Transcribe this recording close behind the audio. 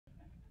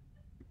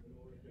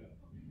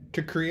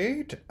To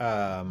create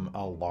a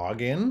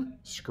login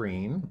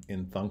screen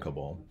in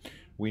Thunkable,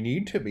 we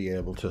need to be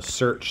able to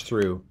search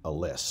through a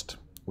list.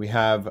 We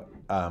have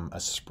a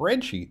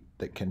spreadsheet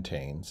that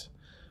contains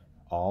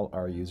all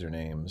our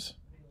usernames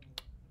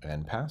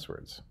and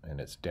passwords,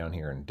 and it's down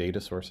here in data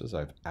sources.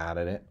 I've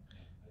added it,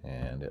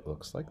 and it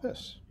looks like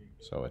this.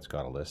 So it's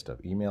got a list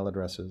of email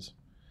addresses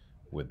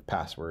with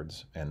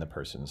passwords and the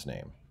person's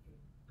name.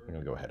 I'm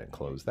going to go ahead and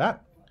close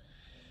that.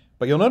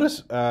 But you'll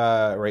notice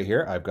right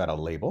here, I've got a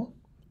label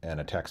and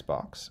a text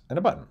box and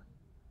a button.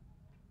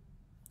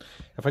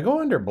 If I go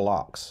under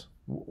blocks,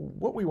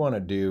 what we want to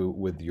do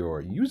with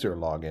your user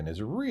login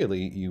is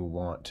really you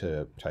want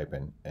to type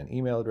in an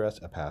email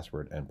address, a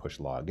password, and push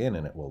login,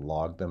 and it will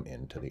log them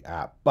into the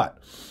app. But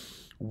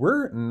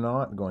we're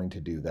not going to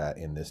do that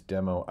in this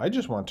demo. I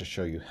just want to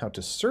show you how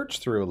to search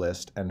through a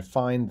list and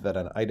find that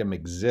an item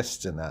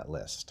exists in that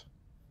list.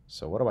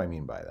 So what do I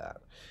mean by that?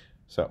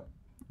 So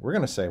we're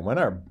going to say when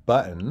our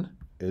button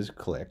is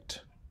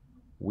clicked,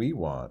 we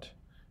want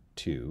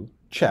to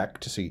check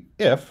to see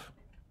if,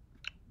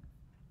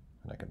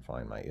 and I can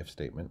find my if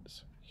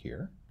statements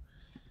here,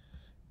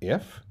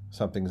 if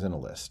something's in a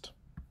list.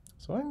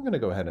 So I'm going to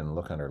go ahead and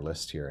look under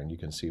list here, and you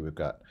can see we've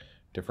got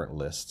different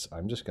lists.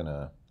 I'm just going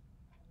to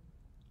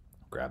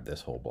grab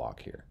this whole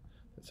block here.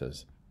 It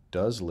says,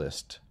 does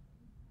list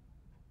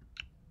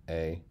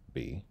A,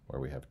 B,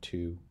 where we have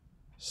two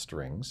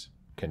strings,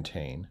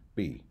 contain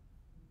B?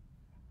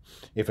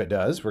 If it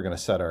does, we're going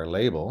to set our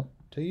label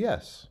to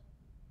yes.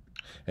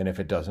 And if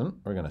it doesn't,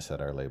 we're going to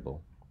set our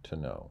label to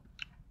no.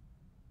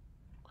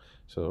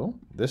 So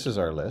this is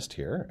our list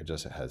here. It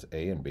just has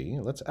A and B.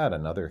 Let's add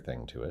another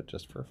thing to it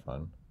just for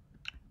fun.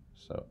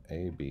 So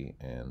A, B,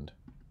 and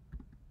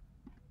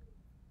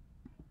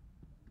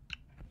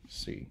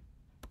C.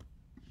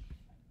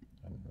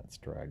 And let's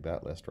drag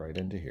that list right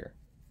into here.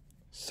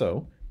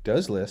 So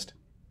does list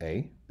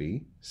A,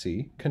 B,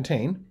 C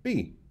contain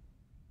B?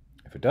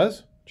 If it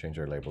does, change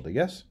our label to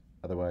yes.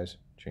 Otherwise,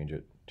 change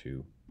it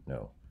to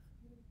no.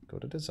 Go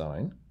to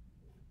design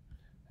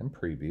and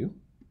preview.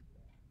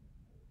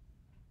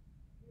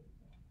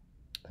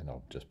 And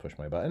I'll just push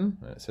my button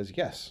and it says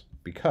yes,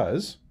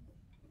 because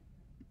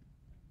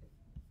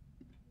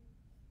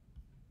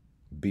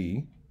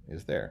B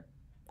is there.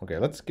 Okay,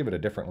 let's give it a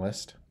different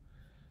list.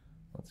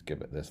 Let's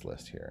give it this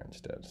list here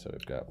instead. So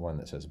we've got one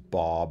that says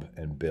Bob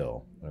and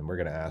Bill. And we're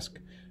going to ask,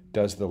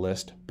 does the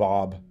list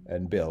Bob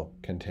and Bill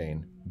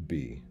contain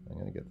B? I'm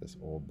going to get this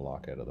old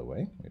block out of the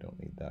way. We don't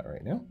need that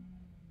right now.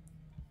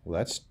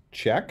 Let's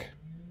check.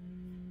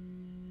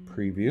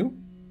 Preview.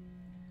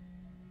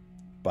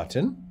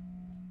 Button.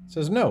 It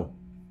says no.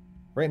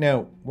 Right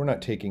now, we're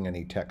not taking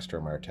any text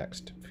from our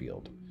text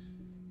field.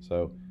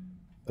 So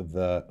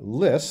the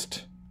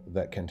list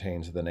that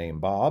contains the name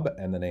Bob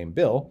and the name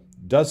Bill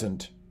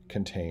doesn't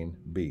contain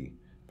B.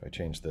 If I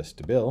change this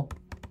to Bill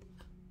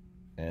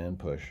and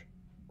push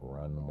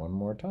run one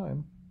more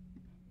time,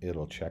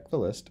 it'll check the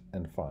list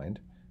and find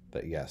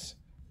that yes,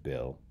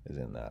 Bill is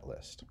in that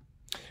list.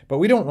 But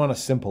we don't want a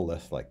simple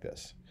list like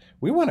this.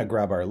 We want to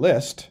grab our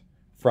list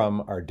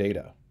from our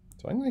data.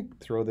 So I'm going to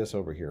throw this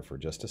over here for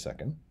just a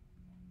second.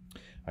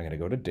 I'm going to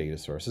go to data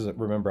sources.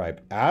 Remember,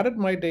 I've added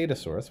my data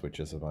source, which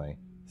is my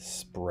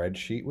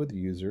spreadsheet with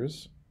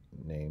users,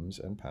 names,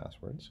 and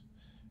passwords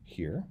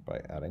here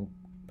by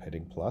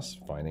hitting plus,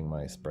 finding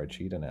my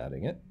spreadsheet and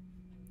adding it.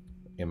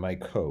 In my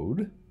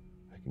code,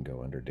 I can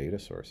go under data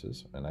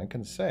sources and I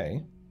can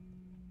say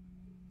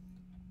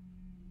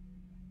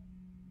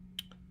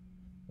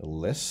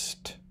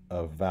list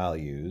of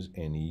values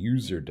in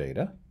user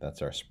data.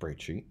 That's our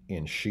spreadsheet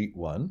in sheet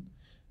 1.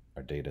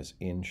 Our data's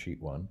in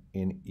sheet 1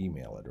 in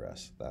email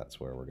address. That's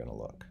where we're going to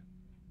look.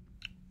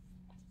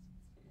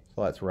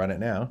 So let's run it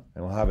now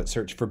and we'll have it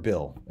search for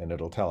Bill and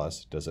it'll tell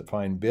us, does it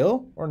find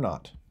Bill or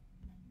not?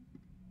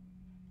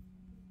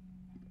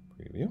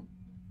 Preview.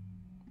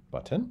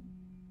 Button.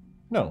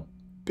 No,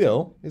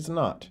 Bill is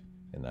not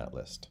in that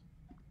list.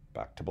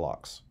 Back to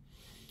blocks.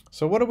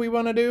 So what do we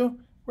want to do?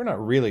 We're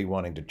not really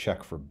wanting to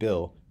check for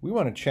Bill. We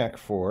want to check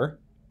for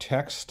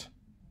text,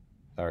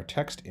 our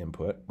text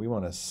input. We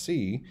want to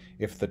see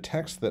if the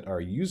text that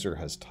our user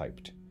has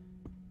typed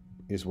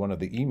is one of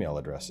the email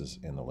addresses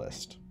in the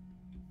list.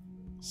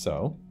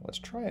 So let's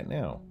try it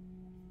now.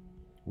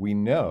 We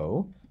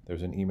know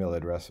there's an email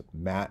address,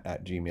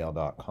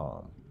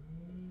 matt@gmail.com.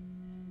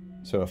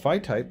 So if I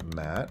type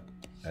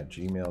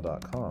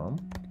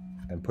matt@gmail.com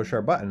and push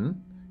our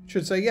button, it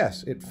should say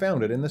yes, it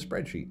found it in the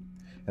spreadsheet.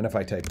 And if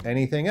I type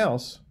anything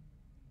else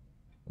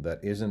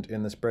that isn't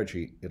in the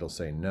spreadsheet, it'll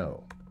say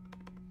no.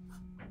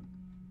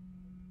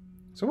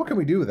 So what can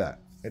we do with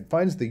that? It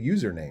finds the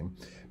username,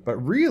 but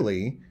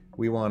really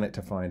we want it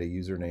to find a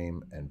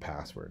username and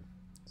password.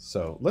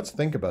 So let's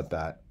think about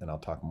that, and I'll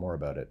talk more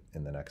about it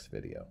in the next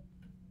video.